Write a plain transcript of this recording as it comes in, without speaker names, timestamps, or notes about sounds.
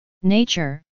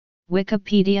Nature,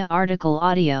 Wikipedia article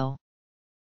audio.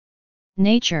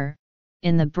 Nature,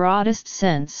 in the broadest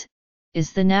sense,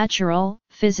 is the natural,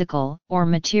 physical, or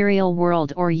material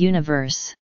world or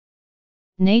universe.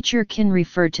 Nature can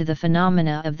refer to the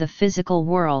phenomena of the physical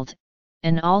world,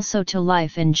 and also to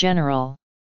life in general.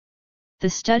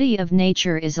 The study of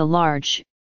nature is a large,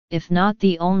 if not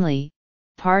the only,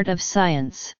 part of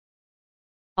science.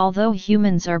 Although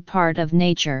humans are part of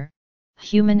nature,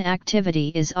 human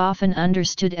activity is often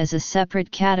understood as a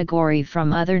separate category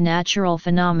from other natural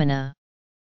phenomena.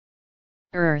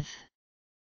 Earth.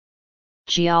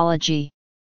 Geology.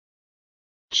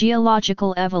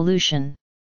 Geological evolution.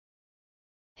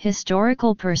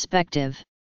 Historical perspective.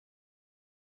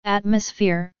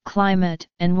 Atmosphere, climate,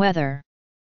 and weather.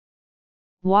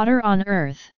 Water on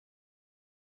Earth.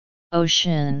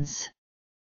 Oceans.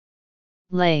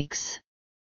 Lakes.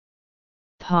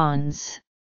 Ponds.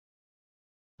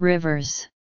 Rivers.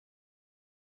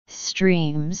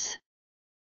 Streams.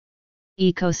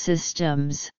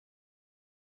 Ecosystems.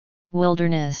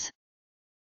 Wilderness.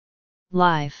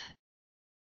 Life.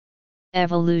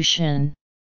 Evolution.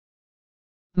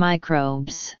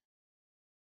 Microbes.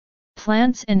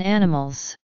 Plants and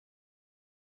animals.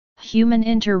 Human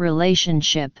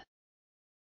interrelationship.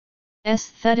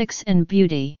 Aesthetics and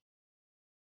beauty.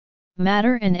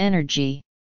 Matter and energy.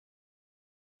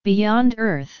 Beyond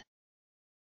Earth.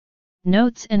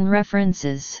 Notes and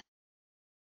references.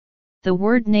 The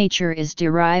word nature is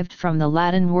derived from the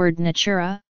Latin word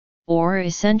natura, or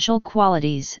essential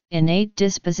qualities, innate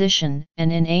disposition,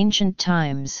 and in ancient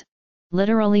times,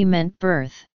 literally meant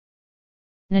birth.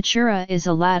 Natura is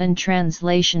a Latin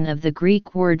translation of the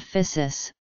Greek word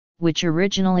physis, which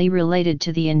originally related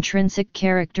to the intrinsic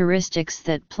characteristics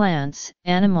that plants,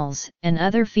 animals, and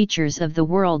other features of the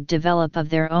world develop of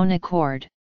their own accord.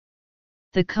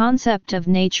 The concept of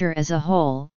nature as a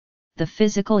whole, the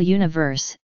physical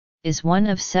universe, is one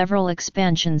of several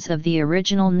expansions of the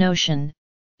original notion.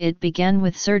 It began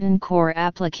with certain core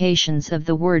applications of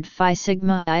the word phi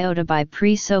sigma iota by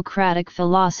pre-Socratic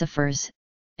philosophers,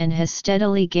 and has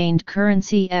steadily gained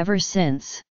currency ever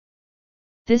since.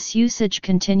 This usage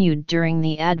continued during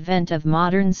the advent of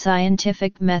modern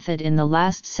scientific method in the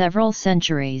last several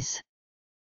centuries.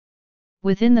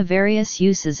 Within the various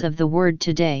uses of the word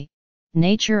today,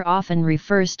 nature often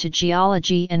refers to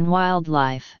geology and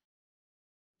wildlife.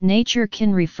 Nature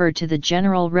can refer to the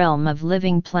general realm of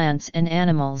living plants and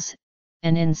animals,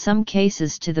 and in some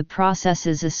cases to the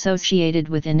processes associated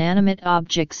with inanimate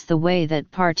objects, the way that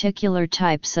particular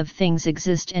types of things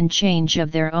exist and change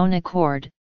of their own accord,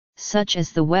 such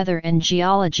as the weather and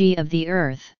geology of the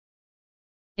Earth.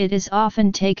 It is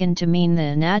often taken to mean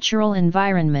the natural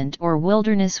environment or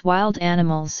wilderness, wild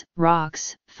animals,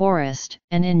 rocks, forest,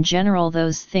 and in general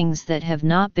those things that have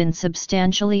not been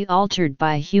substantially altered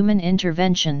by human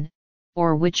intervention,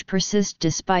 or which persist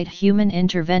despite human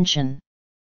intervention.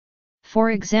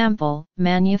 For example,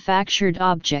 manufactured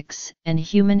objects and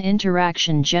human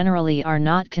interaction generally are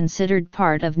not considered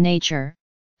part of nature,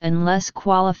 unless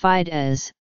qualified as,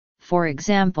 for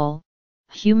example,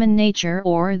 human nature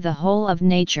or the whole of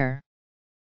nature.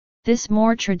 This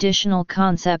more traditional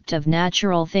concept of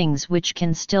natural things, which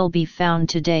can still be found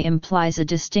today, implies a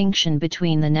distinction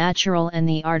between the natural and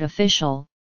the artificial,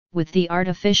 with the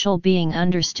artificial being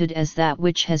understood as that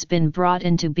which has been brought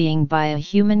into being by a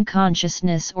human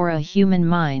consciousness or a human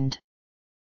mind.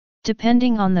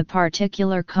 Depending on the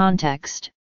particular context,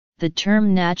 the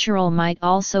term natural might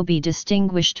also be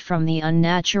distinguished from the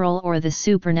unnatural or the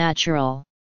supernatural.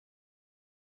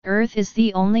 Earth is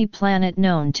the only planet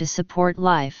known to support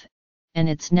life, and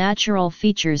its natural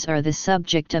features are the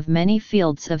subject of many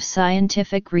fields of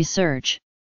scientific research.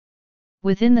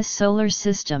 Within the solar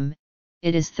system,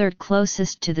 it is third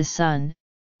closest to the Sun.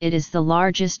 It is the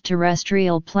largest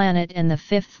terrestrial planet and the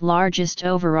fifth largest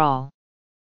overall.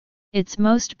 Its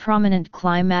most prominent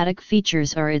climatic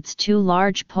features are its two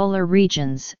large polar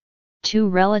regions, two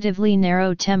relatively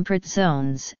narrow temperate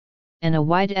zones, and a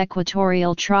wide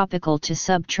equatorial tropical to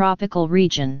subtropical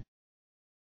region.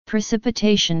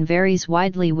 Precipitation varies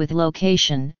widely with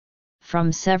location,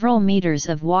 from several meters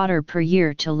of water per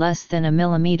year to less than a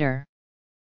millimeter.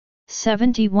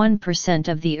 71%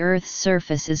 of the Earth's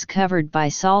surface is covered by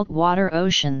saltwater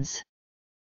oceans.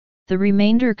 The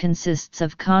remainder consists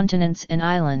of continents and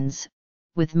islands,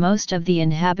 with most of the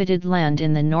inhabited land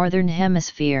in the northern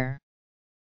hemisphere.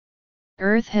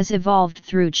 Earth has evolved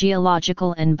through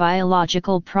geological and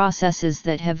biological processes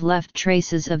that have left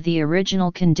traces of the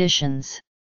original conditions.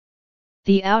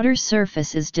 The outer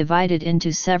surface is divided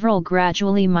into several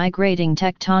gradually migrating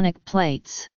tectonic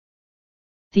plates.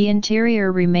 The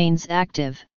interior remains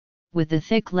active, with a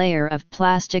thick layer of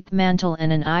plastic mantle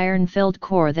and an iron-filled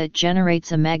core that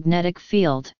generates a magnetic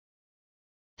field.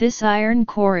 This iron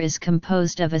core is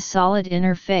composed of a solid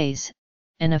inner phase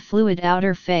and a fluid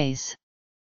outer phase.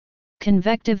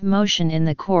 Convective motion in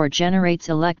the core generates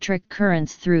electric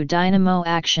currents through dynamo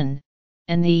action,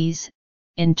 and these,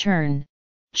 in turn,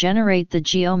 generate the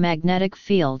geomagnetic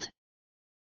field.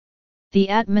 The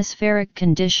atmospheric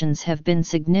conditions have been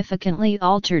significantly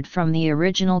altered from the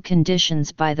original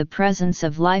conditions by the presence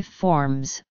of life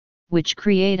forms, which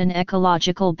create an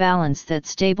ecological balance that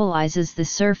stabilizes the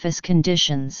surface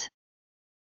conditions.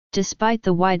 Despite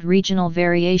the wide regional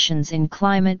variations in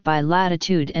climate by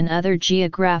latitude and other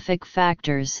geographic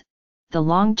factors, the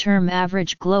long-term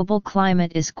average global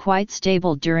climate is quite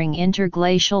stable during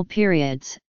interglacial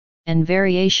periods, and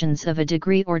variations of a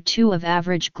degree or two of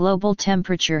average global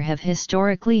temperature have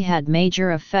historically had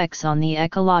major effects on the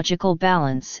ecological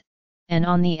balance, and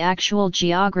on the actual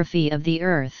geography of the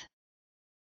Earth.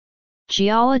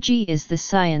 Geology is the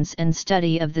science and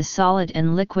study of the solid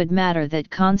and liquid matter that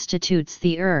constitutes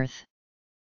the Earth.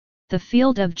 The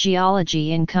field of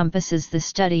geology encompasses the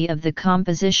study of the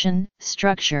composition,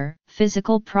 structure,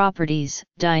 physical properties,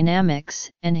 dynamics,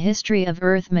 and history of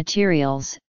Earth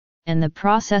materials, and the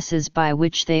processes by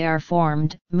which they are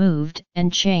formed, moved,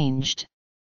 and changed.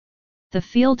 The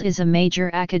field is a major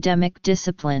academic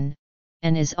discipline,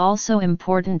 and is also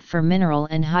important for mineral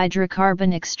and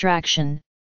hydrocarbon extraction,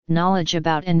 knowledge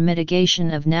about and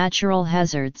mitigation of natural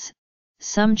hazards,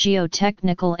 some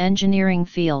geotechnical engineering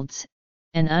fields,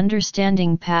 and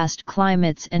understanding past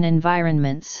climates and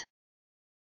environments.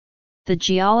 The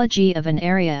geology of an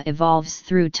area evolves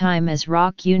through time as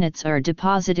rock units are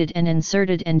deposited and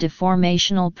inserted and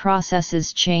deformational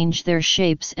processes change their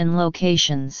shapes and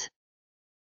locations.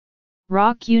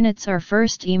 Rock units are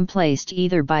first emplaced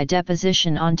either by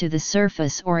deposition onto the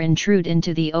surface or intrude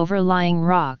into the overlying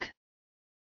rock.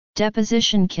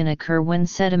 Deposition can occur when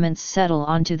sediments settle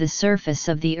onto the surface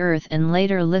of the Earth and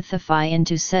later lithify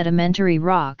into sedimentary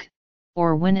rock,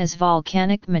 or when as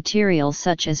volcanic material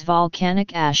such as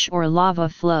volcanic ash or lava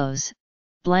flows,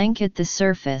 blanket the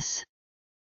surface.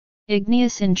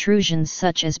 Igneous intrusions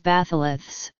such as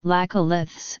batholiths,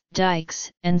 laccoliths,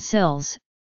 dikes, and sills,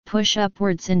 push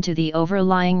upwards into the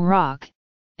overlying rock,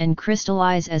 and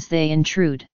crystallize as they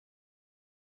intrude.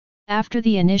 After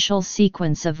the initial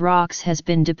sequence of rocks has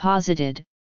been deposited,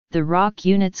 the rock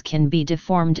units can be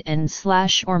deformed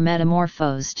and/or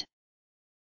metamorphosed.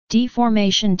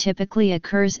 Deformation typically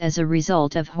occurs as a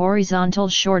result of horizontal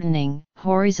shortening,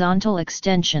 horizontal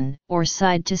extension, or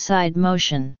side-to-side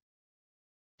motion.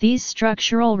 These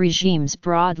structural regimes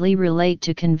broadly relate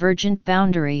to convergent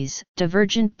boundaries,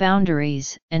 divergent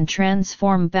boundaries, and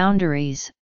transform boundaries,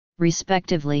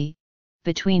 respectively,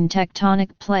 between tectonic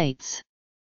plates.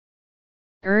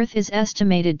 Earth is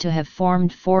estimated to have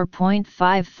formed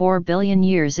 4.54 billion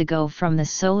years ago from the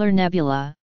solar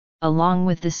nebula, along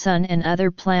with the Sun and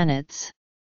other planets.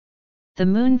 The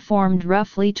Moon formed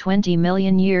roughly 20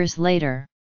 million years later.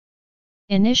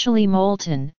 Initially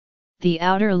molten, the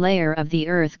outer layer of the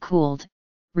Earth cooled,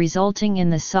 resulting in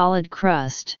the solid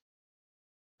crust.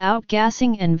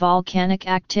 Outgassing and volcanic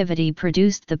activity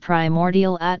produced the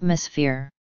primordial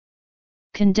atmosphere.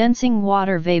 Condensing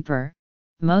water vapor,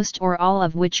 most or all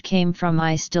of which came from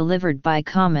ice delivered by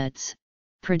comets,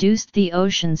 produced the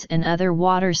oceans and other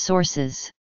water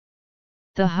sources.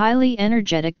 The highly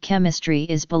energetic chemistry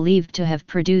is believed to have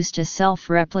produced a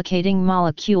self-replicating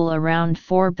molecule around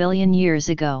 4 billion years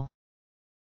ago.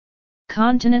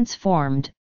 Continents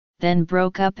formed, then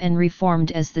broke up and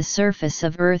reformed as the surface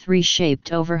of Earth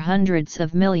reshaped over hundreds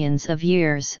of millions of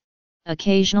years,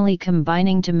 occasionally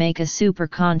combining to make a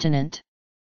supercontinent.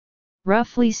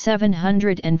 Roughly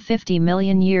 750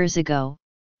 million years ago,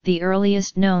 the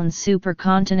earliest known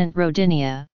supercontinent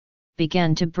Rodinia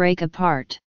began to break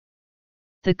apart.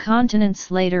 The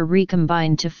continents later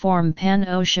recombined to form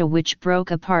Pan-Oceania, which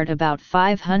broke apart about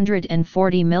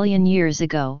 540 million years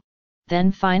ago,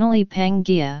 then finally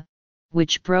Pangaea,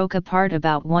 which broke apart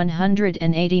about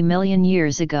 180 million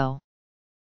years ago.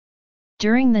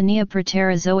 During the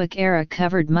Neoproterozoic era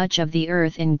covered much of the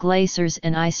Earth in glaciers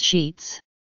and ice sheets.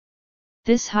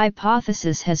 This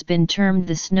hypothesis has been termed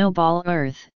the snowball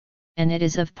Earth, and it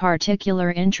is of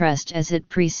particular interest as it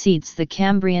precedes the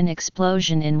Cambrian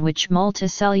explosion in which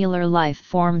multicellular life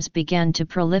forms began to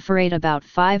proliferate about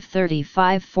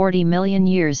 530–540 million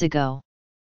years ago.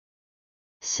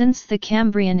 Since the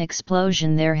Cambrian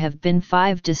explosion there have been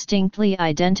 5 distinctly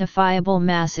identifiable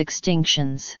mass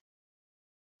extinctions.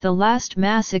 The last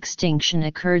mass extinction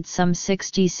occurred some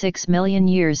 66 million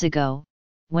years ago,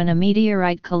 when a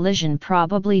meteorite collision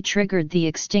probably triggered the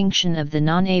extinction of the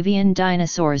non-avian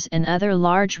dinosaurs and other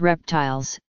large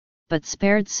reptiles, but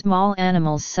spared small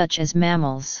animals such as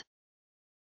mammals.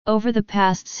 Over the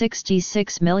past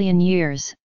 66 million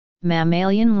years,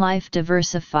 mammalian life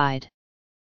diversified.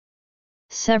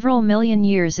 Several million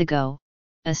years ago,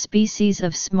 a species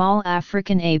of small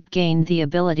African ape gained the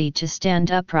ability to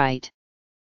stand upright.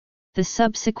 The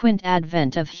subsequent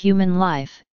advent of human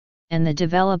life, and the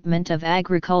development of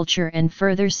agriculture and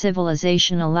further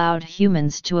civilization allowed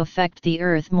humans to affect the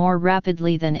Earth more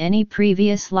rapidly than any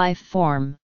previous life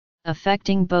form,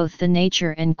 affecting both the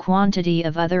nature and quantity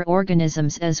of other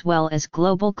organisms as well as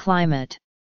global climate.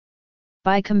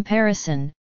 By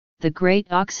comparison, the Great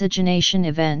Oxygenation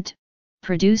Event,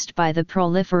 produced by the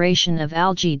proliferation of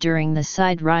algae during the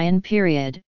Siderian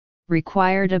period,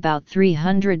 required about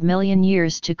 300 million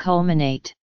years to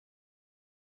culminate.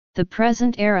 The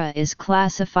present era is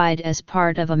classified as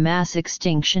part of a mass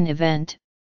extinction event,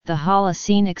 the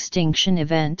Holocene extinction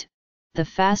event, the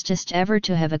fastest ever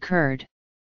to have occurred.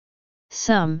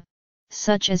 Some,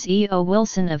 such as E. O.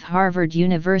 Wilson of Harvard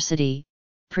University,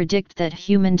 predict that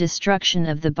human destruction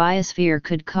of the biosphere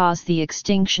could cause the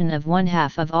extinction of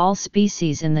 1/2 of all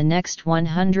species in the next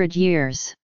 100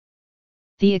 years.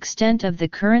 The extent of the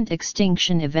current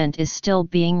extinction event is still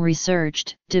being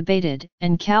researched, debated,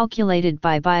 and calculated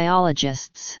by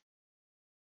biologists.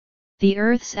 The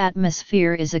Earth's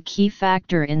atmosphere is a key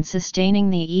factor in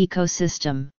sustaining the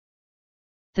ecosystem.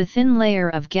 The thin layer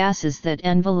of gases that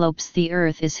envelopes the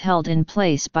Earth is held in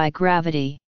place by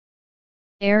gravity.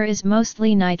 Air is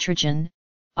mostly nitrogen,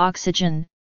 oxygen,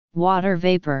 water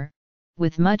vapor,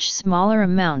 with much smaller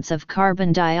amounts of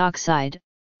carbon dioxide,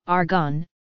 argon,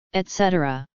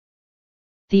 etc.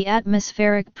 The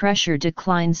atmospheric pressure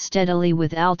declines steadily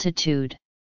with altitude.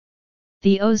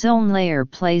 The ozone layer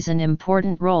plays an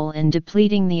important role in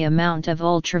depleting the amount of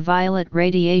ultraviolet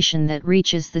radiation that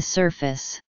reaches the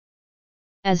surface.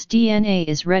 As DNA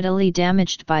is readily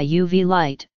damaged by UV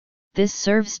light, this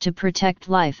serves to protect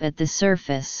life at the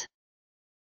surface.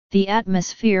 The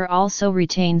atmosphere also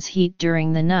retains heat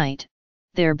during the night,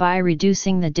 thereby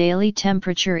reducing the daily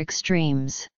temperature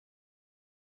extremes.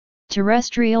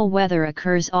 Terrestrial weather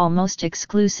occurs almost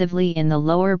exclusively in the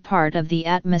lower part of the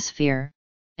atmosphere,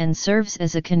 and serves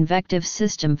as a convective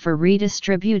system for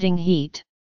redistributing heat.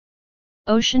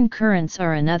 Ocean currents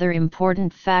are another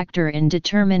important factor in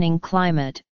determining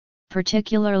climate,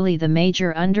 particularly the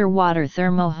major underwater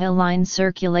thermohaline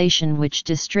circulation which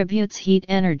distributes heat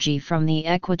energy from the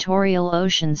equatorial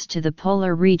oceans to the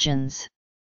polar regions.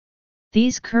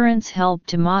 These currents help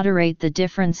to moderate the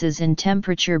differences in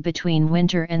temperature between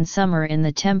winter and summer in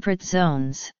the temperate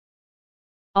zones.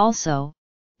 Also,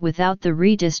 without the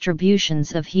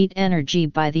redistributions of heat energy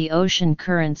by the ocean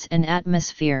currents and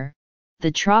atmosphere,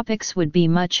 the tropics would be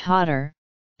much hotter,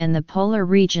 and the polar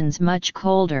regions much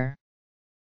colder.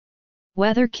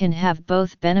 Weather can have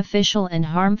both beneficial and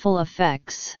harmful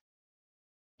effects.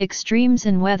 Extremes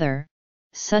in weather,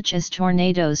 such as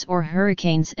tornadoes or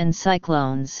hurricanes and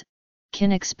cyclones,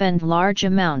 can expend large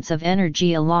amounts of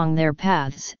energy along their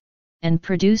paths, and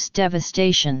produce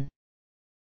devastation.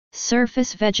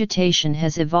 Surface vegetation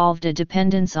has evolved a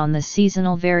dependence on the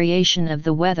seasonal variation of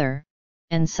the weather,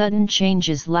 and sudden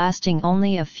changes lasting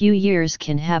only a few years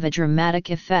can have a dramatic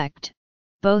effect,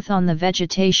 both on the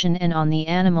vegetation and on the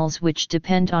animals which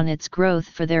depend on its growth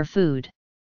for their food.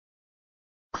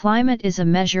 Climate is a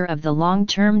measure of the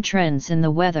long-term trends in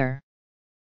the weather.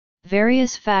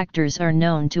 Various factors are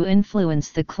known to influence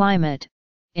the climate,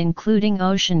 including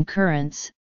ocean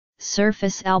currents,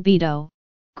 surface albedo,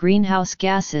 greenhouse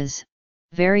gases,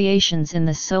 variations in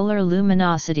the solar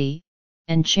luminosity,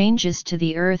 and changes to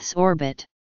the Earth's orbit.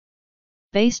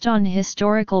 Based on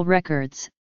historical records,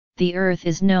 the Earth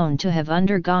is known to have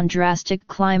undergone drastic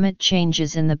climate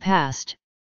changes in the past,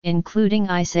 including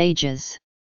ice ages.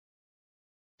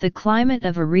 The climate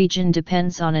of a region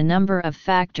depends on a number of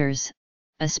factors,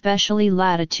 especially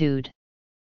latitude.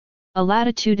 A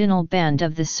latitudinal band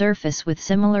of the surface with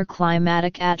similar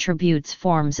climatic attributes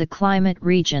forms a climate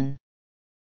region.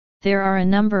 There are a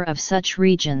number of such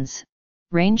regions,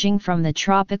 ranging from the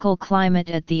tropical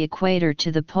climate at the equator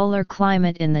to the polar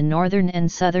climate in the northern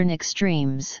and southern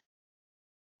extremes.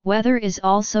 Weather is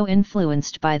also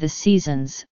influenced by the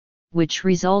seasons, which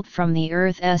result from the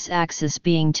Earth's axis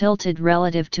being tilted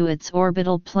relative to its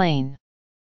orbital plane.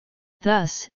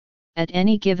 Thus, at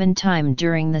any given time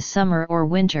during the summer or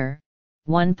winter,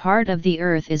 one part of the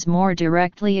Earth is more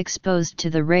directly exposed to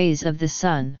the rays of the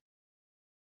sun.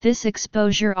 This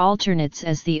exposure alternates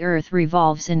as the Earth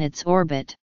revolves in its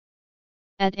orbit.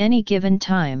 At any given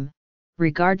time,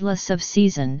 regardless of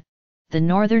season, the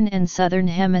northern and southern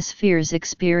hemispheres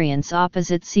experience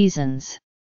opposite seasons.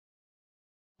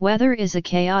 Weather is a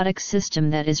chaotic system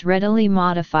that is readily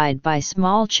modified by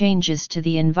small changes to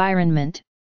the environment,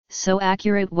 so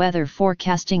accurate weather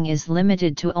forecasting is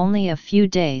limited to only a few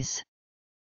days.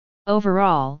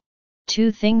 Overall,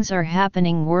 two things are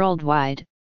happening worldwide: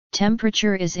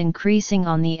 temperature is increasing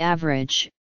on the average,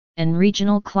 and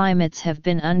regional climates have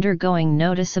been undergoing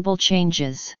noticeable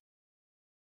changes.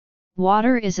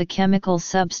 Water is a chemical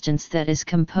substance that is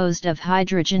composed of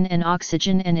hydrogen and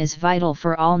oxygen and is vital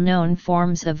for all known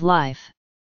forms of life.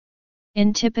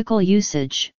 In typical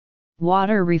usage,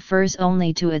 water refers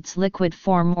only to its liquid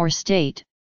form or state,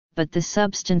 but the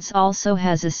substance also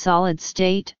has a solid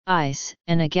state, ice,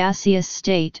 and a gaseous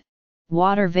state,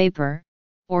 water vapor,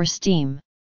 or steam.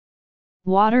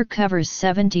 Water covers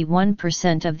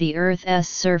 71% of the Earth's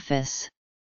surface.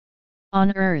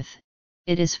 On Earth,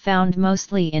 it is found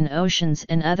mostly in oceans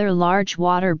and other large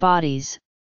water bodies,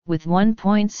 with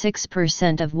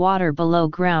 1.6% of water below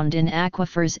ground in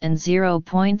aquifers and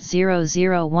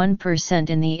 0.001%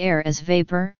 in the air as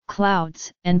vapor,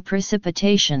 clouds, and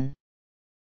precipitation.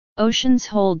 Oceans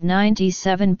hold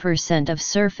 97% of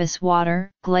surface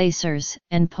water, glaciers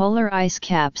and polar ice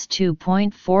caps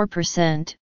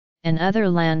 2.4%, and other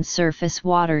land surface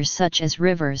waters such as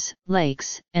rivers,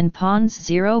 lakes, and ponds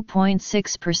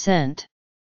 0.6%.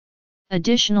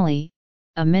 Additionally,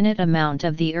 a minute amount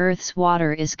of the Earth's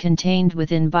water is contained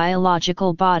within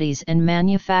biological bodies and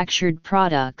manufactured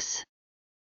products.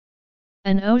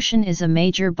 An ocean is a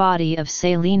major body of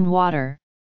saline water,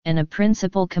 and a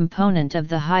principal component of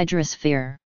the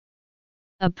hydrosphere.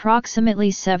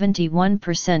 Approximately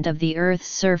 71% of the Earth's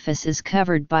surface is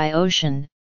covered by ocean,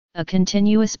 a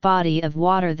continuous body of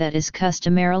water that is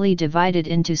customarily divided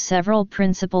into several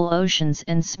principal oceans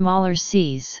and smaller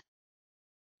seas.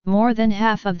 More than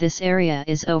half of this area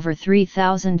is over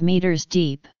 3,000 meters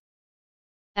deep.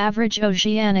 Average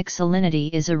oceanic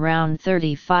salinity is around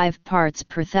 35 parts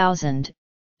per thousand,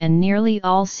 and nearly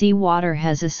all seawater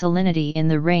has a salinity in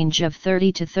the range of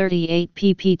 30 to 38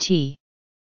 ppt.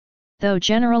 Though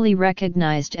generally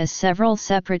recognized as several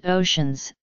separate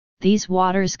oceans, these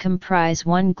waters comprise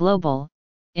one global,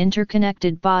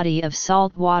 interconnected body of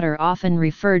salt water often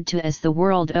referred to as the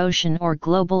world ocean or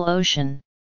global ocean.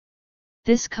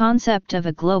 This concept of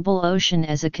a global ocean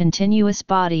as a continuous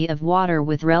body of water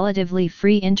with relatively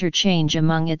free interchange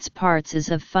among its parts is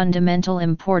of fundamental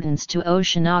importance to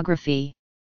oceanography.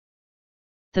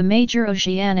 The major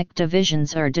oceanic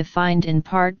divisions are defined in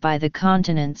part by the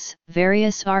continents,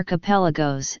 various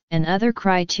archipelagos, and other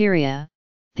criteria.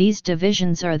 These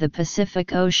divisions are the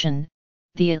Pacific Ocean,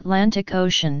 the Atlantic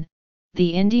Ocean, the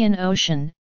Indian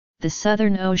Ocean, the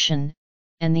Southern Ocean,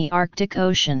 and the Arctic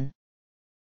Ocean.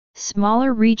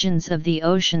 Smaller regions of the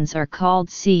oceans are called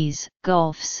seas,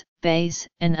 gulfs, bays,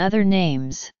 and other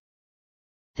names.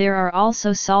 There are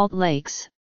also salt lakes,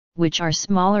 which are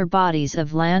smaller bodies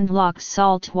of landlocked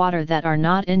salt water that are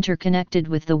not interconnected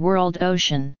with the world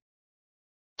ocean.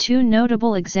 Two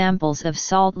notable examples of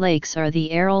salt lakes are the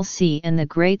Aral Sea and the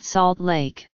Great Salt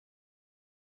Lake.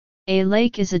 A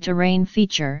lake is a terrain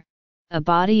feature, a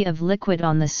body of liquid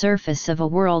on the surface of a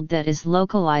world that is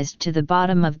localized to the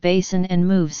bottom of basin and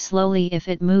moves slowly if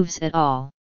it moves at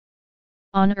all.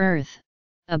 On Earth,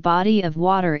 a body of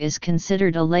water is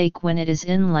considered a lake when it is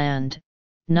inland,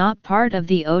 not part of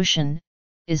the ocean,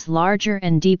 is larger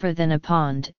and deeper than a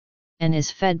pond, and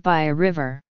is fed by a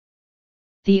river.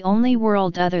 The only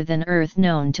world other than Earth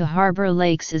known to harbor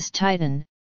lakes is Titan,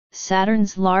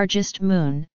 Saturn's largest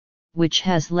moon, which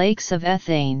has lakes of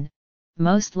ethane,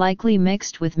 most likely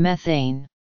mixed with methane.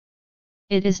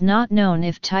 It is not known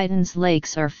if Titan's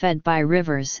lakes are fed by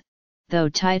rivers, though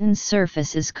Titan's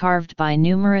surface is carved by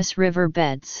numerous river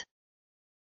beds.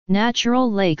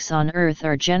 Natural lakes on Earth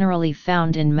are generally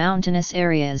found in mountainous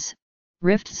areas,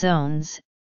 rift zones,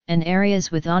 and areas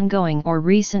with ongoing or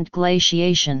recent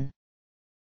glaciation.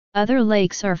 Other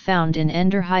lakes are found in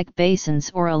endorheic basins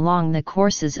or along the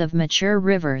courses of mature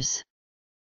rivers.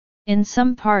 In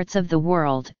some parts of the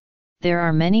world, there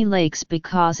are many lakes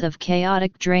because of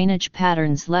chaotic drainage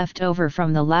patterns left over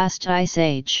from the last ice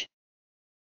age.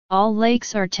 All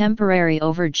lakes are temporary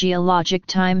over geologic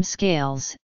time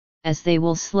scales, as they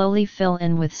will slowly fill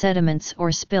in with sediments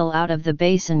or spill out of the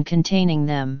basin containing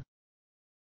them.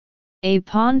 A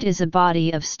pond is a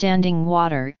body of standing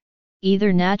water,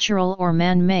 either natural or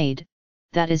man-made,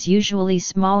 that is usually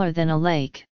smaller than a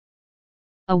lake.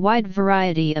 A wide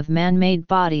variety of man-made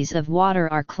bodies of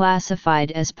water are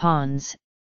classified as ponds,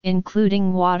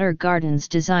 including water gardens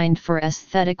designed for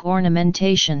aesthetic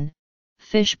ornamentation,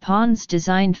 fish ponds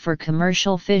designed for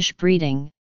commercial fish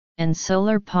breeding, and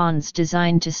solar ponds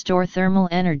designed to store thermal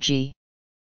energy.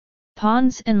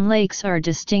 Ponds and lakes are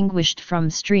distinguished from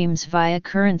streams via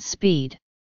current speed.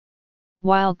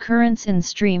 While currents in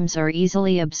streams are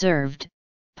easily observed,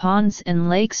 ponds and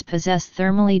lakes possess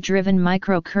thermally driven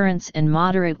microcurrents and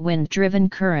moderate wind-driven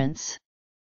currents.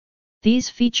 These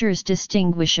features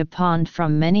distinguish a pond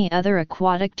from many other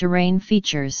aquatic terrain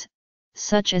features,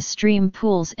 such as stream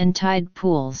pools and tide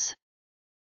pools.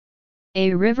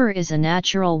 A river is a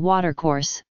natural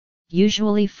watercourse,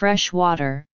 usually fresh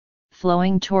water,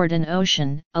 flowing toward an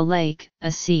ocean, a lake,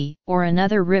 a sea, or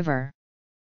another river.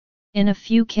 In a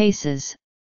few cases,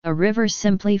 a river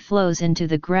simply flows into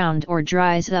the ground or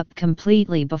dries up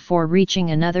completely before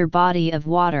reaching another body of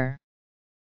water.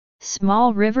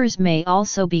 Small rivers may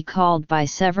also be called by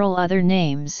several other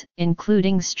names,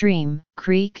 including stream,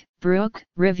 creek, brook,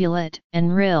 rivulet,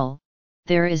 and rill.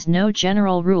 There is no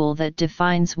general rule that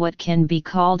defines what can be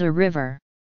called a river.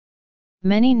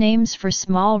 Many names for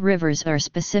small rivers are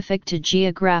specific to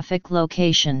geographic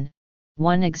location.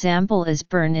 One example is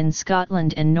Burn in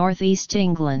Scotland and northeast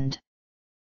England.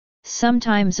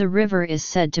 Sometimes a river is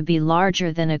said to be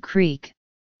larger than a creek,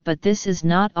 but this is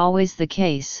not always the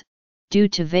case, due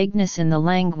to vagueness in the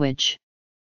language.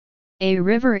 A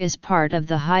river is part of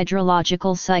the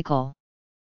hydrological cycle.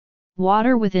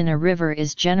 Water within a river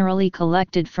is generally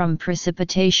collected from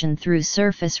precipitation through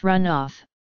surface runoff,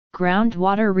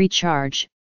 groundwater recharge,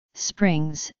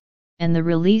 springs, and the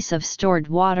release of stored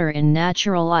water in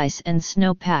natural ice and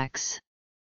snowpacks.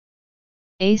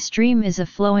 A stream is a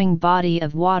flowing body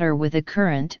of water with a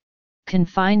current,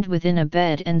 confined within a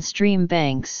bed and stream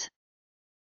banks.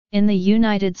 In the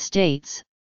United States,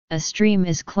 a stream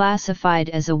is classified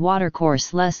as a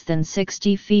watercourse less than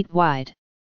 60 feet wide.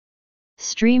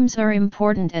 Streams are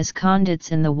important as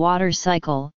conduits in the water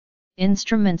cycle,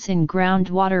 instruments in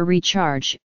groundwater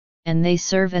recharge, and they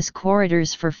serve as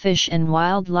corridors for fish and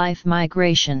wildlife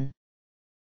migration.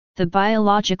 The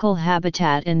biological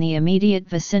habitat in the immediate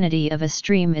vicinity of a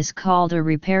stream is called a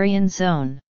riparian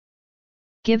zone.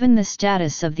 Given the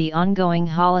status of the ongoing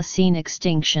Holocene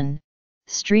extinction,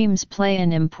 streams play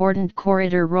an important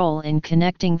corridor role in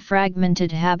connecting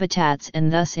fragmented habitats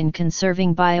and thus in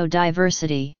conserving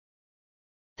biodiversity.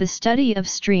 The study of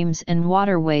streams and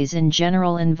waterways in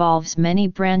general involves many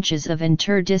branches of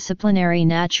interdisciplinary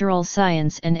natural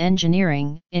science and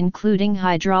engineering, including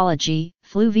hydrology,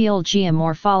 fluvial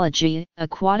geomorphology,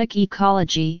 aquatic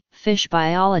ecology, fish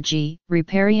biology,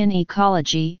 riparian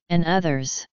ecology, and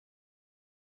others.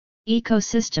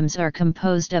 Ecosystems are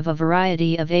composed of a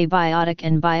variety of abiotic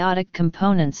and biotic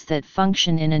components that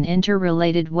function in an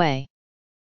interrelated way.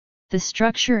 The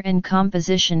structure and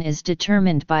composition is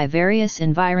determined by various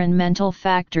environmental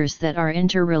factors that are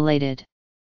interrelated.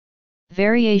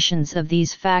 Variations of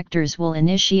these factors will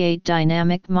initiate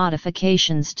dynamic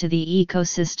modifications to the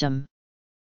ecosystem.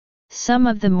 Some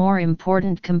of the more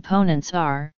important components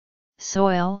are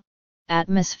soil,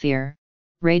 atmosphere,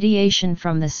 radiation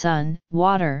from the sun,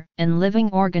 water, and living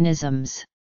organisms.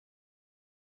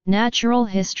 Natural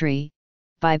History,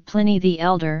 by Pliny the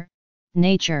Elder,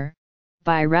 Nature,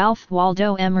 by Ralph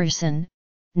Waldo Emerson,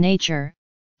 Nature,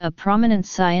 a prominent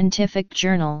scientific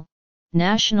journal,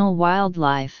 National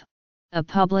Wildlife, a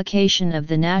publication of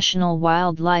the National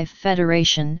Wildlife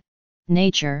Federation,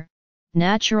 Nature,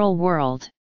 Natural World.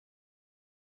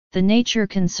 The Nature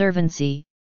Conservancy,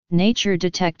 Nature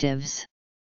Detectives.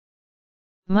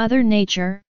 Mother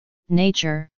Nature,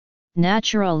 Nature,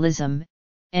 Naturalism,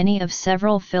 any of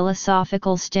several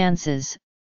philosophical stances,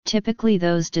 typically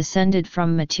those descended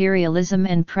from materialism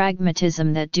and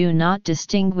pragmatism that do not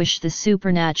distinguish the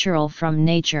supernatural from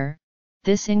nature.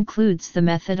 This includes the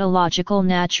methodological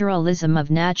naturalism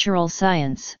of natural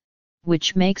science,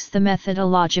 which makes the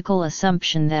methodological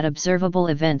assumption that observable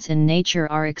events in nature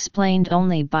are explained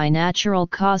only by natural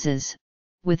causes,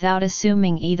 without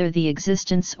assuming either the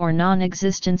existence or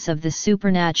non-existence of the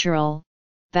supernatural.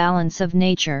 Balance of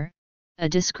nature, a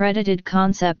discredited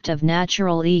concept of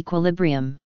natural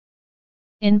equilibrium.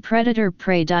 In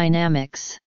predator-prey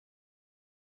dynamics,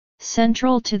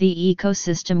 central to the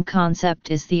ecosystem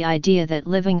concept is the idea that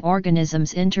living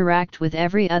organisms interact with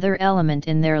every other element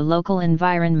in their local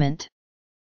environment.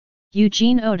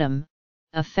 Eugene Odum,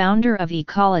 a founder of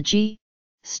ecology,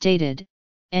 stated,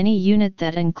 "Any unit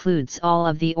that includes all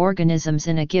of the organisms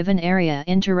in a given area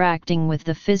interacting with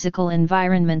the physical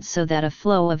environment so that a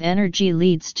flow of energy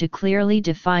leads to clearly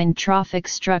defined trophic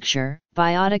structure,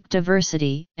 biotic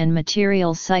diversity, and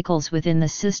material cycles within the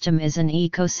system is an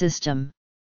ecosystem."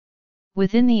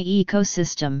 Within the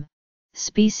ecosystem,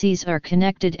 species are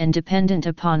connected and dependent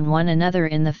upon one another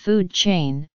in the food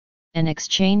chain, and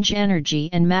exchange energy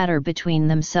and matter between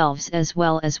themselves as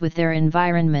well as with their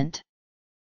environment.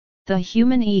 The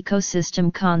human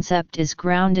ecosystem concept is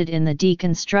grounded in the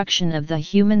deconstruction of the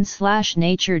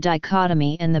human/nature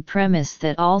dichotomy and the premise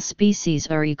that all species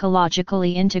are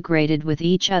ecologically integrated with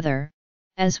each other,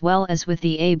 as well as with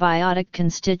the abiotic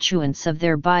constituents of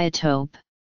their biotope.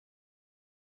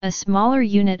 A smaller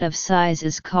unit of size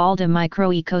is called a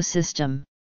microecosystem.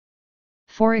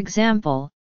 For example,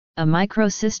 a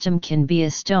microsystem can be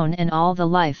a stone and all the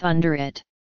life under it.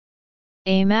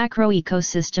 A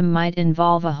macroecosystem might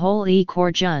involve a whole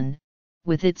ecoregion,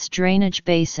 with its drainage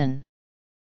basin.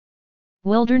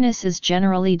 Wilderness is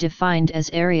generally defined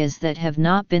as areas that have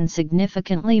not been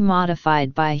significantly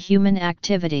modified by human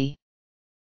activity.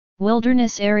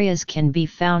 Wilderness areas can be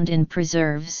found in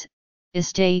preserves,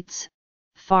 estates,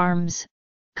 farms,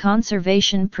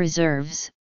 conservation preserves,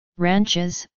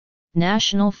 ranches,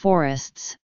 national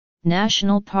forests,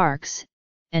 national parks,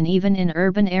 and even in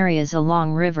urban areas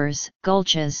along rivers,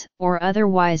 gulches, or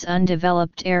otherwise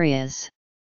undeveloped areas.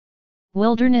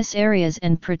 Wilderness areas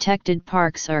and protected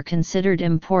parks are considered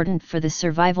important for the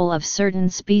survival of certain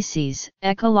species,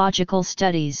 ecological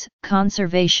studies,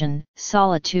 conservation,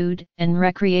 solitude, and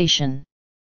recreation.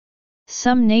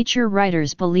 Some nature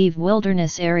writers believe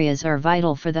wilderness areas are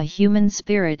vital for the human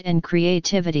spirit and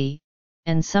creativity,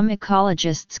 and some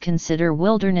ecologists consider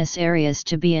wilderness areas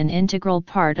to be an integral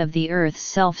part of the Earth's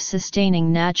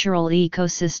self-sustaining natural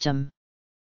ecosystem.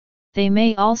 They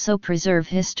may also preserve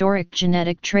historic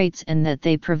genetic traits and that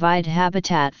they provide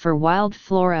habitat for wild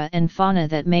flora and fauna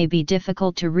that may be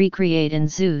difficult to recreate in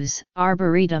zoos,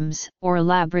 arboretums, or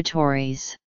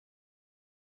laboratories.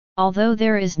 Although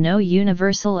there is no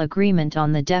universal agreement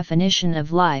on the definition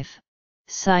of life,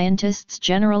 scientists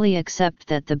generally accept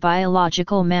that the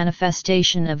biological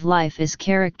manifestation of life is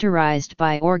characterized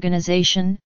by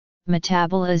organization,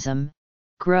 metabolism,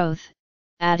 growth,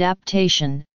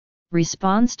 adaptation,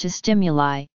 response to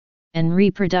stimuli, and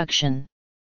reproduction.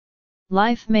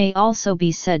 Life may also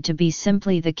be said to be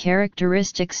simply the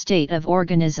characteristic state of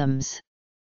organisms.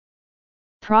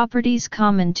 Properties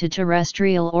common to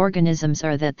terrestrial organisms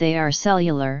are that they are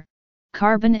cellular,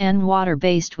 carbon and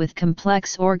water-based with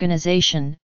complex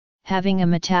organization, having a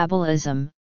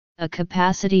metabolism, a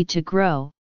capacity to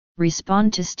grow,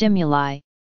 respond to stimuli,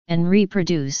 and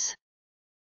reproduce.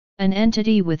 An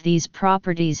entity with these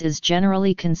properties is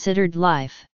generally considered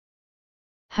life.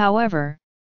 However,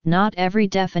 not every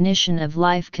definition of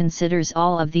life considers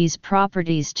all of these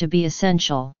properties to be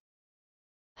essential.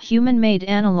 Human-made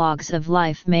analogues of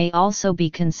life may also be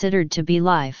considered to be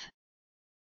life.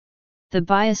 The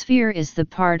biosphere is the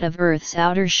part of Earth's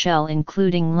outer shell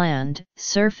including land,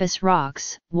 surface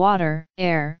rocks, water,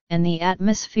 air, and the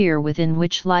atmosphere within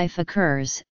which life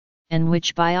occurs, and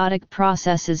which biotic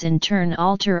processes in turn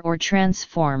alter or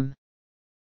transform.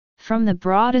 From the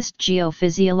broadest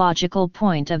geophysiological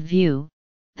point of view,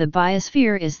 the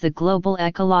biosphere is the global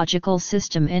ecological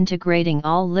system integrating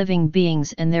all living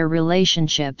beings and their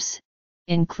relationships,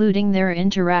 including their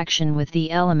interaction with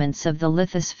the elements of the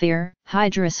lithosphere,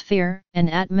 hydrosphere, and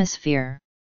atmosphere.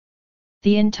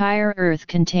 The entire Earth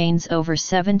contains over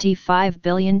 75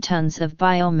 billion tons of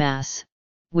biomass,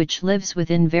 which lives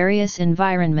within various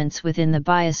environments within the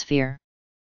biosphere.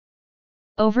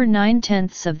 Over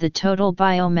 9/10 of the total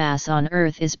biomass on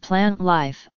Earth is plant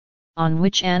life, on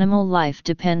which animal life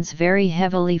depends very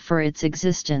heavily for its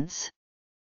existence.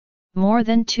 More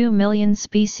than 2 million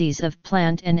species of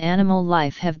plant and animal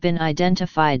life have been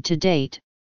identified to date,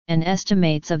 and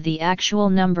estimates of the actual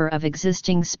number of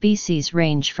existing species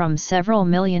range from several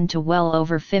million to well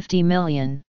over 50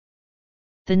 million.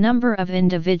 The number of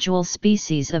individual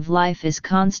species of life is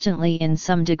constantly in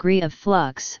some degree of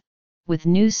flux, with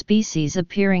new species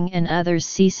appearing and others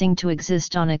ceasing to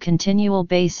exist on a continual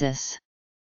basis.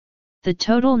 The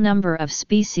total number of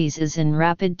species is in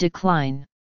rapid decline.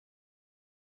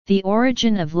 The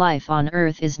origin of life on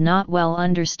Earth is not well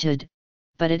understood,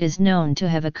 but it is known to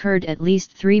have occurred at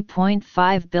least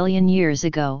 3.5 billion years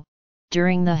ago,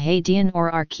 during the Hadean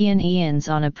or Archean eons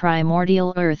on a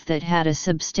primordial Earth that had a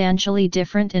substantially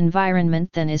different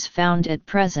environment than is found at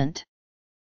present.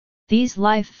 These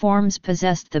life forms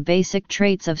possessed the basic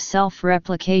traits of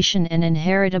self-replication and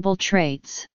inheritable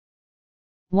traits.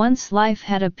 Once life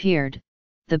had appeared,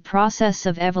 the process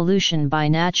of evolution by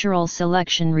natural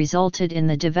selection resulted in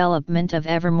the development of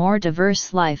ever more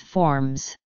diverse life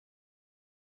forms.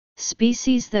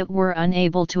 Species that were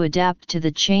unable to adapt to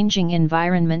the changing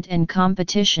environment and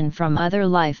competition from other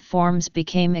life forms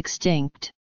became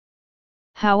extinct.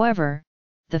 However,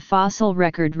 the fossil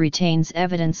record retains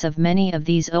evidence of many of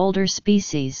these older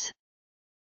species.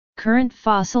 Current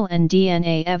fossil and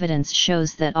DNA evidence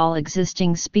shows that all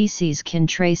existing species can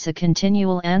trace a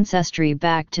continual ancestry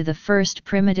back to the first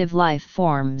primitive life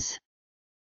forms.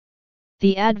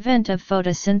 The advent of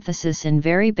photosynthesis in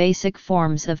very basic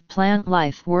forms of plant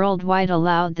life worldwide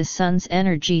allowed the sun's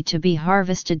energy to be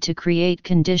harvested to create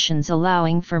conditions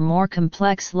allowing for more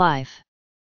complex life.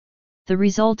 The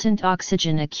resultant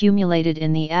oxygen accumulated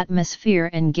in the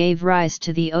atmosphere and gave rise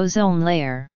to the ozone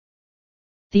layer.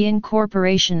 The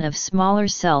incorporation of smaller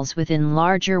cells within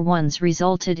larger ones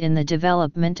resulted in the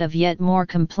development of yet more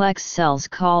complex cells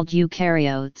called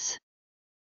eukaryotes.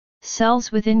 Cells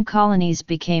within colonies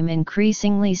became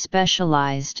increasingly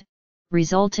specialized,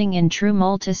 resulting in true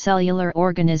multicellular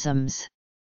organisms.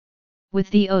 With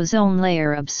the ozone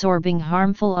layer absorbing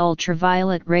harmful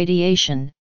ultraviolet radiation,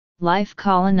 life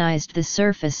colonized the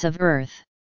surface of Earth.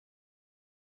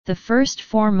 The first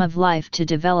form of life to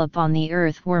develop on the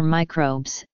Earth were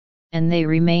microbes, and they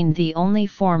remained the only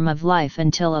form of life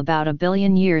until about 1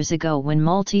 billion years ago when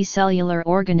multicellular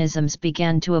organisms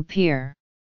began to appear.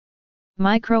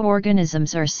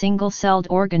 Microorganisms are single-celled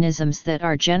organisms that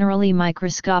are generally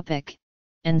microscopic,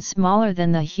 and smaller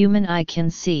than the human eye can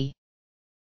see.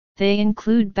 They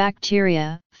include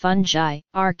bacteria, fungi,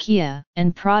 archaea,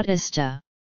 and protista.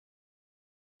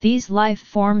 These life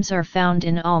forms are found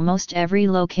in almost every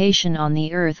location on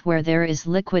the Earth where there is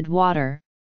liquid water,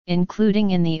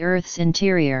 including in the Earth's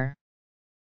interior.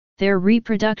 Their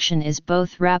reproduction is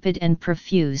both rapid and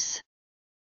profuse.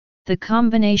 The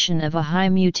combination of a high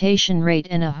mutation rate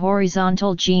and a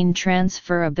horizontal gene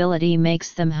transferability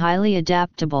makes them highly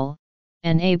adaptable,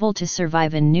 and able to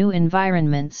survive in new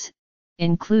environments,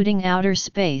 including outer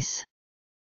space.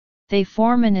 They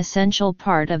form an essential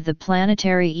part of the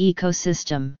planetary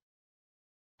ecosystem.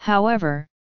 However,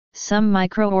 some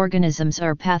microorganisms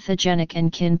are pathogenic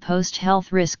and can pose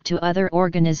health risk to other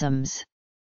organisms.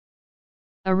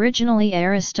 Originally,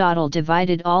 Aristotle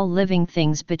divided all living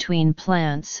things between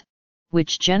plants,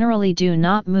 which generally do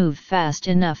not move fast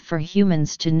enough for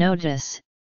humans to notice,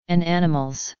 and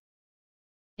animals.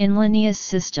 In Linnaeus'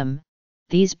 system,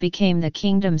 these became the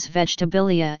kingdoms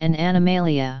Vegetabilia and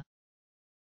Animalia.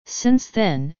 Since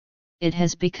then, it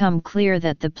has become clear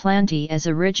that the plantae as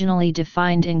originally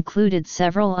defined included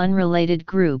several unrelated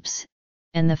groups,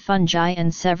 and the fungi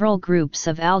and several groups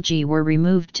of algae were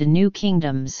removed to new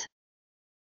kingdoms.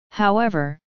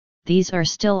 However, these are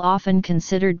still often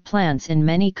considered plants in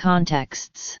many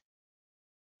contexts.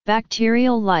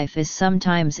 Bacterial life is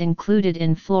sometimes included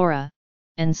in flora,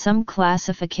 and some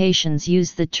classifications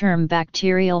use the term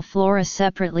bacterial flora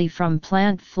separately from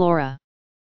plant flora.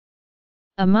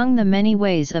 Among the many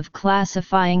ways of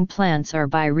classifying plants are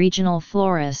by regional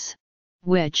floras,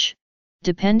 which,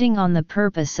 depending on the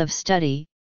purpose of study,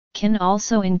 can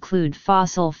also include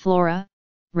fossil flora,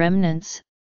 remnants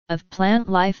of plant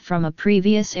life from a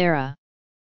previous era.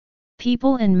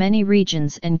 People in many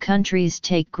regions and countries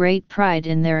take great pride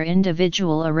in their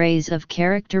individual arrays of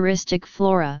characteristic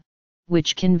flora,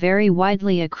 which can vary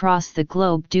widely across the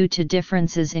globe due to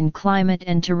differences in climate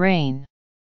and terrain.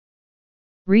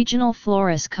 Regional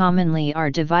floras commonly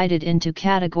are divided into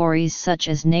categories such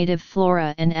as native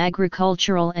flora and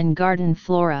agricultural and garden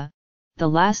flora, the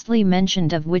lastly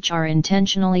mentioned of which are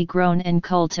intentionally grown and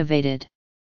cultivated.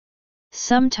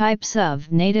 Some types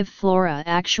of native flora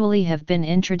actually have been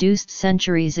introduced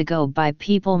centuries ago by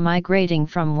people migrating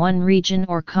from one region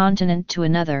or continent to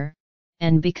another,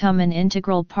 and become an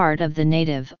integral part of the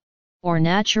native, or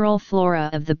natural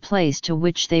flora of the place to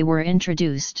which they were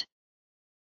introduced.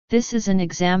 This is an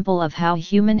example of how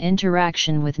human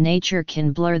interaction with nature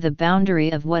can blur the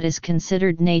boundary of what is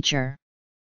considered nature.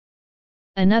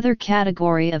 Another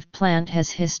category of plant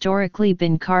has historically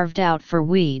been carved out for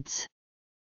weeds.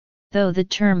 Though the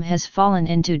term has fallen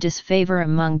into disfavor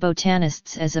among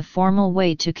botanists as a formal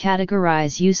way to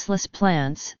categorize useless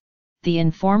plants, the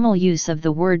informal use of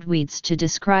the word weeds to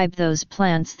describe those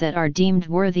plants that are deemed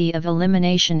worthy of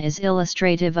elimination is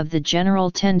illustrative of the general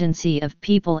tendency of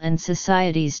people and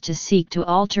societies to seek to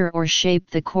alter or shape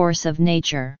the course of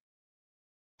nature.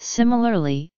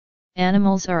 Similarly,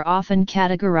 animals are often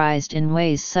categorized in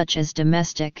ways such as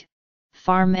domestic,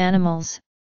 farm animals,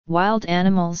 wild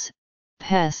animals,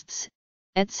 pests,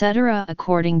 etc.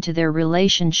 according to their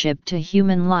relationship to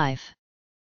human life.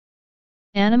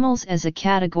 Animals as a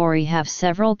category have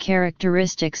several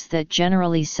characteristics that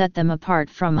generally set them apart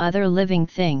from other living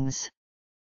things.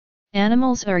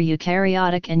 Animals are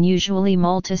eukaryotic and usually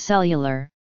multicellular,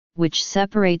 which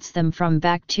separates them from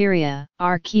bacteria,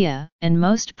 archaea, and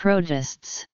most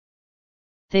protists.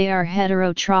 They are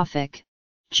heterotrophic,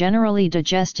 generally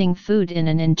digesting food in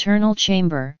an internal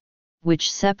chamber,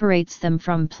 which separates them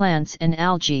from plants and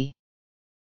algae.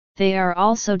 They are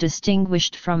also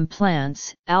distinguished from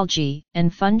plants, algae,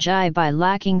 and fungi by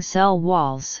lacking cell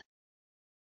walls.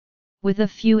 With a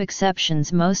few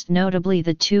exceptions, most notably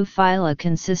the two phyla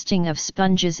consisting of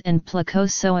sponges and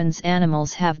placosoans,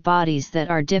 animals have bodies that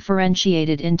are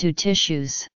differentiated into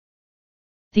tissues.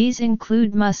 These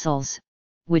include muscles,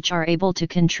 which are able to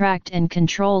contract and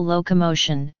control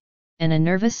locomotion, and a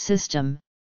nervous system,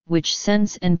 which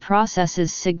sends and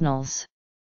processes signals.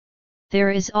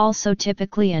 There is also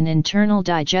typically an internal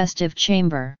digestive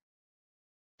chamber.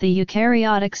 The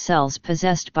eukaryotic cells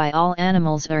possessed by all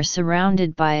animals are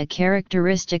surrounded by a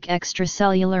characteristic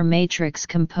extracellular matrix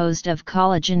composed of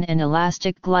collagen and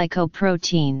elastic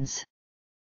glycoproteins.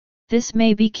 This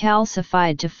may be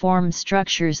calcified to form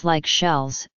structures like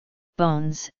shells,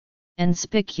 bones, and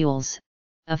spicules,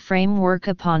 a framework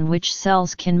upon which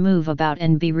cells can move about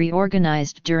and be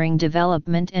reorganized during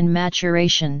development and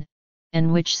maturation,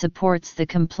 and which supports the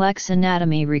complex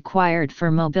anatomy required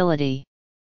for mobility.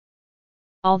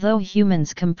 Although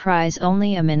humans comprise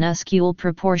only a minuscule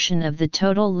proportion of the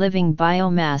total living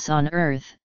biomass on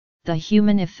Earth, the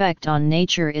human effect on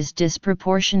nature is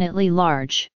disproportionately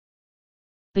large.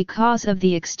 Because of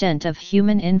the extent of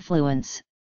human influence,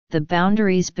 the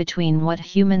boundaries between what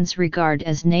humans regard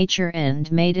as nature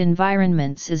and made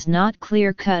environments is not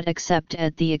clear-cut except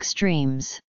at the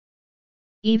extremes.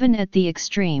 Even at the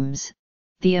extremes,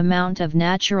 the amount of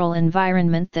natural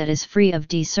environment that is free of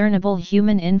discernible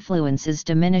human influence is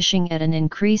diminishing at an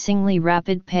increasingly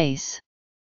rapid pace.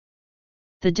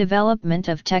 The development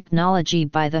of technology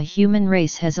by the human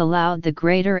race has allowed the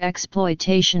greater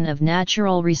exploitation of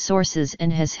natural resources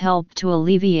and has helped to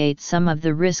alleviate some of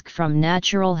the risk from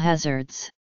natural hazards.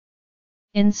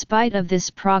 In spite of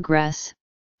this progress,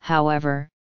 however,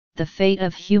 the fate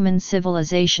of human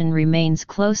civilization remains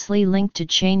closely linked to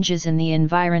changes in the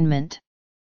environment.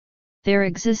 There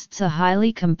exists a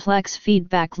highly complex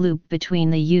feedback loop between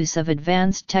the use of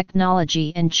advanced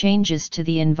technology and changes to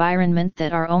the environment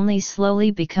that are only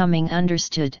slowly becoming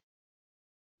understood.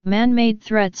 Man-made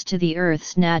threats to the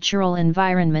Earth's natural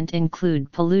environment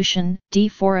include pollution,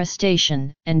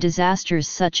 deforestation, and disasters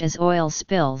such as oil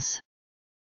spills.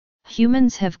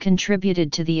 Humans have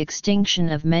contributed to the extinction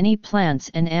of many plants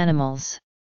and animals.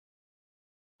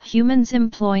 Humans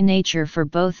employ nature for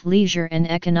both leisure and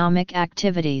economic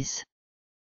activities.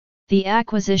 The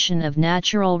acquisition of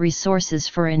natural resources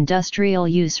for industrial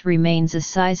use remains a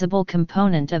sizable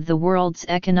component of the world's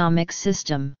economic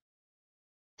system.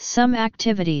 Some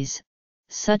activities,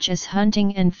 such as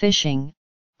hunting and fishing,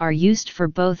 are used for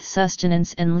both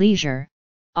sustenance and leisure,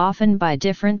 often by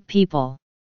different people.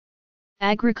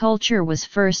 Agriculture was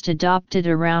first adopted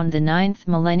around the 9th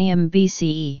millennium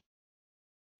BCE.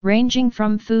 Ranging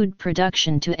from food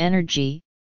production to energy,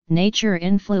 nature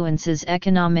influences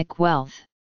economic wealth.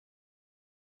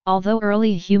 Although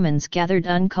early humans gathered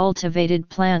uncultivated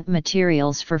plant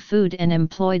materials for food and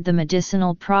employed the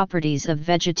medicinal properties of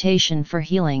vegetation for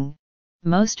healing,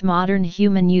 most modern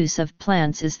human use of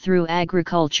plants is through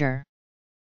agriculture.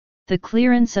 The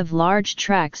clearance of large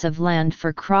tracts of land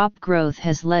for crop growth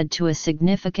has led to a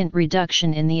significant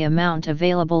reduction in the amount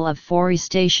available of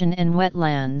forestation and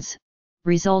wetlands,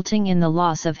 resulting in the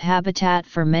loss of habitat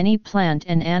for many plant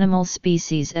and animal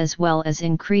species as well as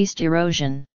increased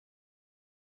erosion.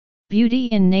 Beauty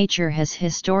in nature has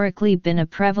historically been a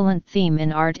prevalent theme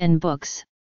in art and books,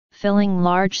 filling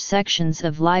large sections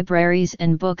of libraries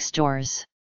and bookstores.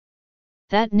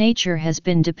 That nature has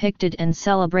been depicted and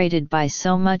celebrated by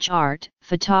so much art,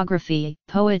 photography,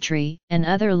 poetry, and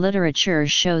other literature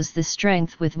shows the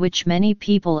strength with which many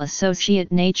people associate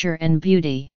nature and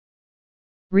beauty.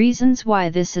 Reasons why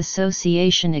this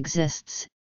association exists,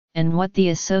 and what the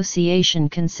association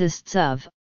consists of,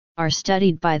 are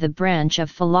studied by the branch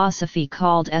of philosophy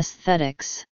called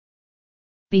aesthetics.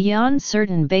 Beyond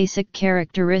certain basic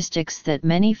characteristics that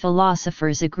many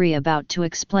philosophers agree about to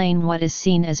explain what is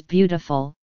seen as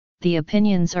beautiful, the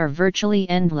opinions are virtually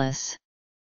endless.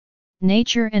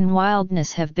 Nature and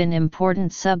wildness have been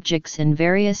important subjects in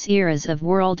various eras of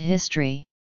world history.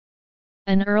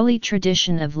 An early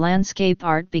tradition of landscape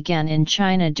art began in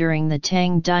China during the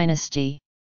Tang dynasty.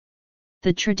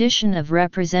 The tradition of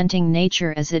representing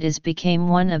nature as it is became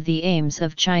one of the aims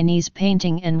of Chinese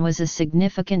painting and was a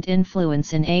significant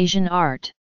influence in Asian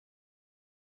art.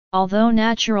 Although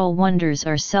natural wonders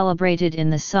are celebrated in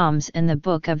the Psalms and the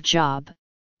Book of Job,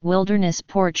 wilderness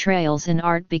portrayals in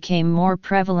art became more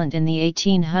prevalent in the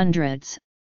 1800s,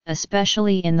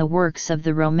 especially in the works of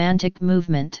the Romantic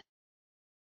movement.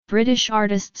 British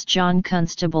artists John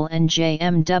Constable and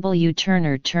J.M.W.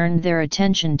 Turner turned their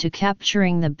attention to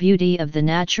capturing the beauty of the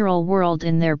natural world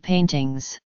in their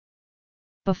paintings.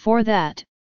 Before that,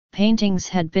 paintings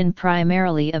had been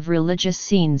primarily of religious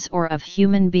scenes or of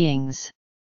human beings.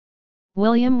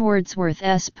 William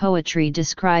Wordsworth's poetry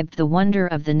described the wonder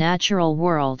of the natural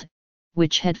world,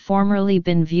 which had formerly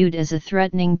been viewed as a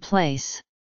threatening place.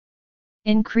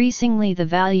 Increasingly, the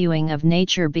valuing of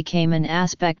nature became an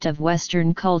aspect of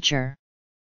Western culture.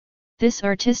 This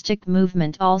artistic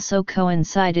movement also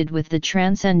coincided with the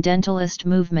transcendentalist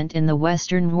movement in the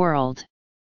Western world.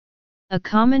 A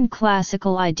common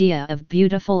classical idea of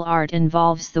beautiful art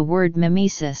involves the word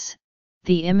mimesis,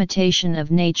 the imitation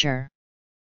of nature.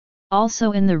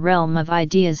 Also in the realm of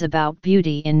ideas about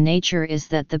beauty in nature is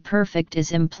that the perfect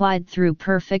is implied through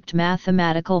perfect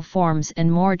mathematical forms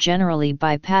and more generally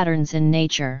by patterns in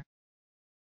nature.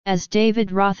 As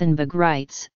David Rothenberg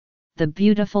writes, the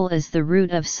beautiful is the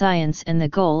root of science and the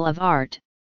goal of art,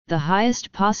 the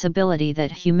highest possibility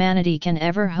that humanity can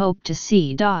ever hope to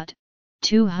see.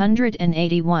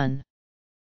 281.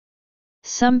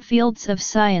 Some fields of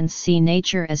science see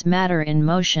nature as matter in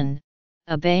motion,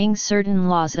 obeying certain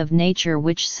laws of nature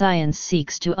which science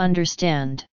seeks to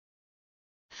understand.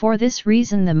 For this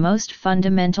reason, the most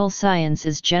fundamental science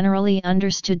is generally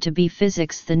understood to be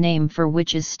physics, the name for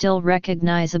which is still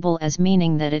recognizable as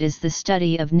meaning that it is the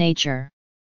study of nature.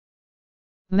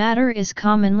 Matter is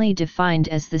commonly defined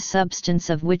as the substance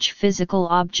of which physical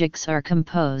objects are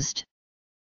composed.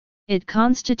 It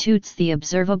constitutes the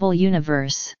observable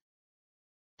universe.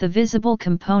 The visible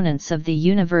components of the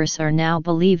universe are now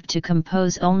believed to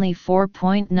compose only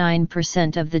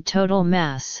 4.9% of the total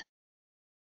mass.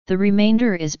 The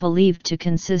remainder is believed to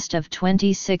consist of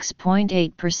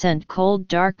 26.8% cold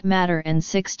dark matter and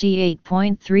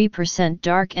 68.3%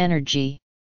 dark energy.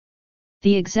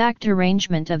 The exact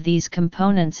arrangement of these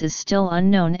components is still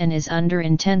unknown and is under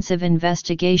intensive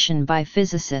investigation by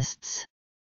physicists.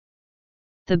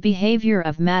 The behavior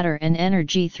of matter and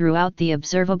energy throughout the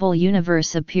observable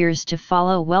universe appears to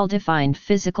follow well-defined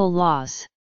physical laws.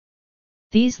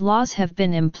 These laws have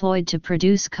been employed to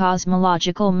produce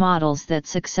cosmological models that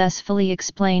successfully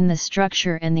explain the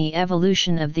structure and the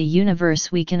evolution of the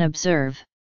universe we can observe.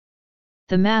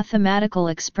 The mathematical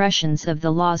expressions of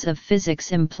the laws of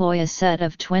physics employ a set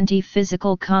of 20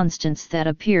 physical constants that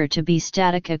appear to be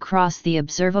static across the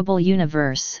observable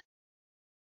universe.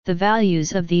 The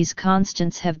values of these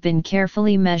constants have been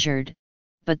carefully measured,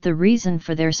 but the reason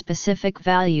for their specific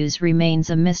values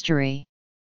remains a mystery.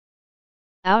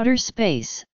 Outer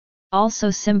space,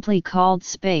 also simply called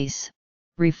space,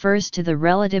 refers to the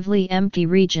relatively empty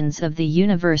regions of the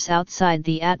universe outside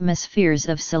the atmospheres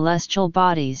of celestial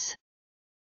bodies.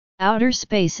 Outer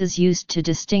space is used to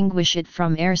distinguish it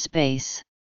from airspace.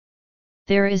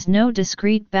 There is no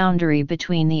discrete boundary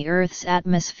between the Earth's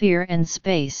atmosphere and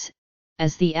space,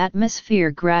 as the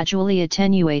atmosphere gradually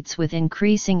attenuates with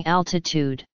increasing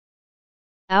altitude.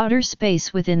 Outer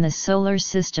space within the solar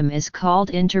system is called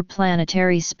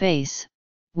interplanetary space,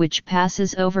 which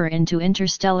passes over into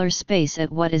interstellar space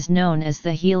at what is known as the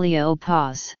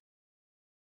heliopause.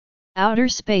 Outer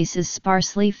space is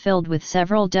sparsely filled with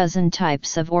several dozen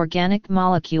types of organic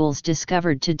molecules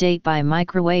discovered to date by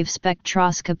microwave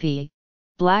spectroscopy,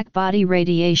 black-body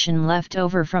radiation left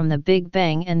over from the Big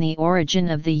Bang and the origin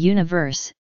of the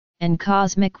universe, and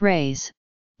cosmic rays,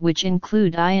 which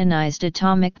include ionized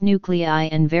atomic nuclei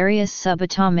and various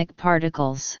subatomic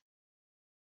particles.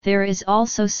 There is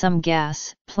also some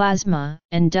gas, plasma,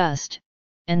 and dust,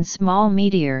 and small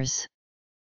meteors.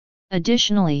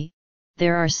 Additionally,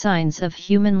 there are signs of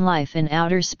human life in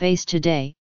outer space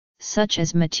today, such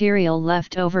as material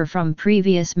left over from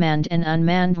previous manned and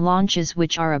unmanned launches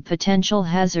which are a potential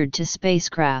hazard to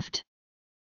spacecraft.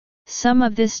 Some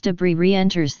of this debris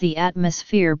re-enters the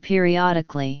atmosphere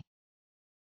periodically.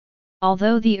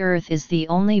 Although the Earth is the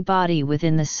only body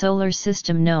within the solar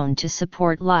system known to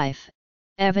support life,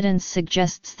 evidence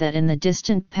suggests that in the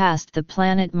distant past the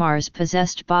planet Mars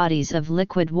possessed bodies of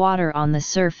liquid water on the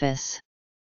surface.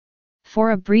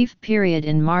 For a brief period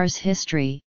in Mars'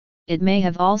 history, it may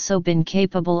have also been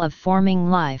capable of forming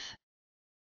life.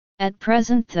 At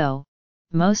present, though,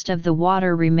 most of the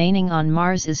water remaining on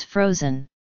Mars is frozen.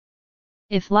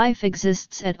 If life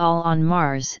exists at all on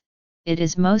Mars, it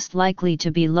is most likely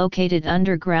to be located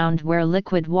underground where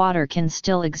liquid water can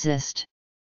still exist.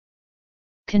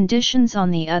 Conditions on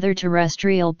the other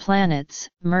terrestrial planets,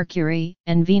 Mercury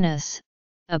and Venus,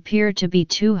 appear to be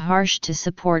too harsh to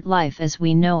support life as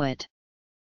we know it.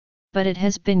 But it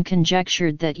has been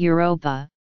conjectured that Europa,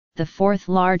 the fourth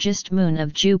largest moon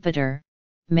of Jupiter,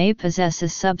 may possess a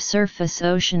subsurface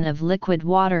ocean of liquid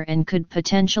water and could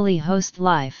potentially host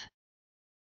life.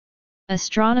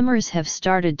 Astronomers have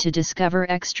started to discover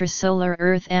extrasolar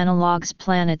Earth analogues,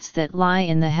 planets that lie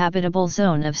in the habitable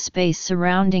zone of space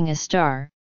surrounding a star,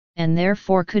 and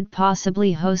therefore could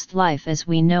possibly host life as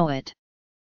we know it.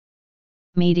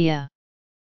 Media,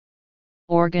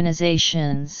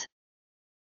 organizations,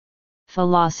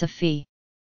 philosophy.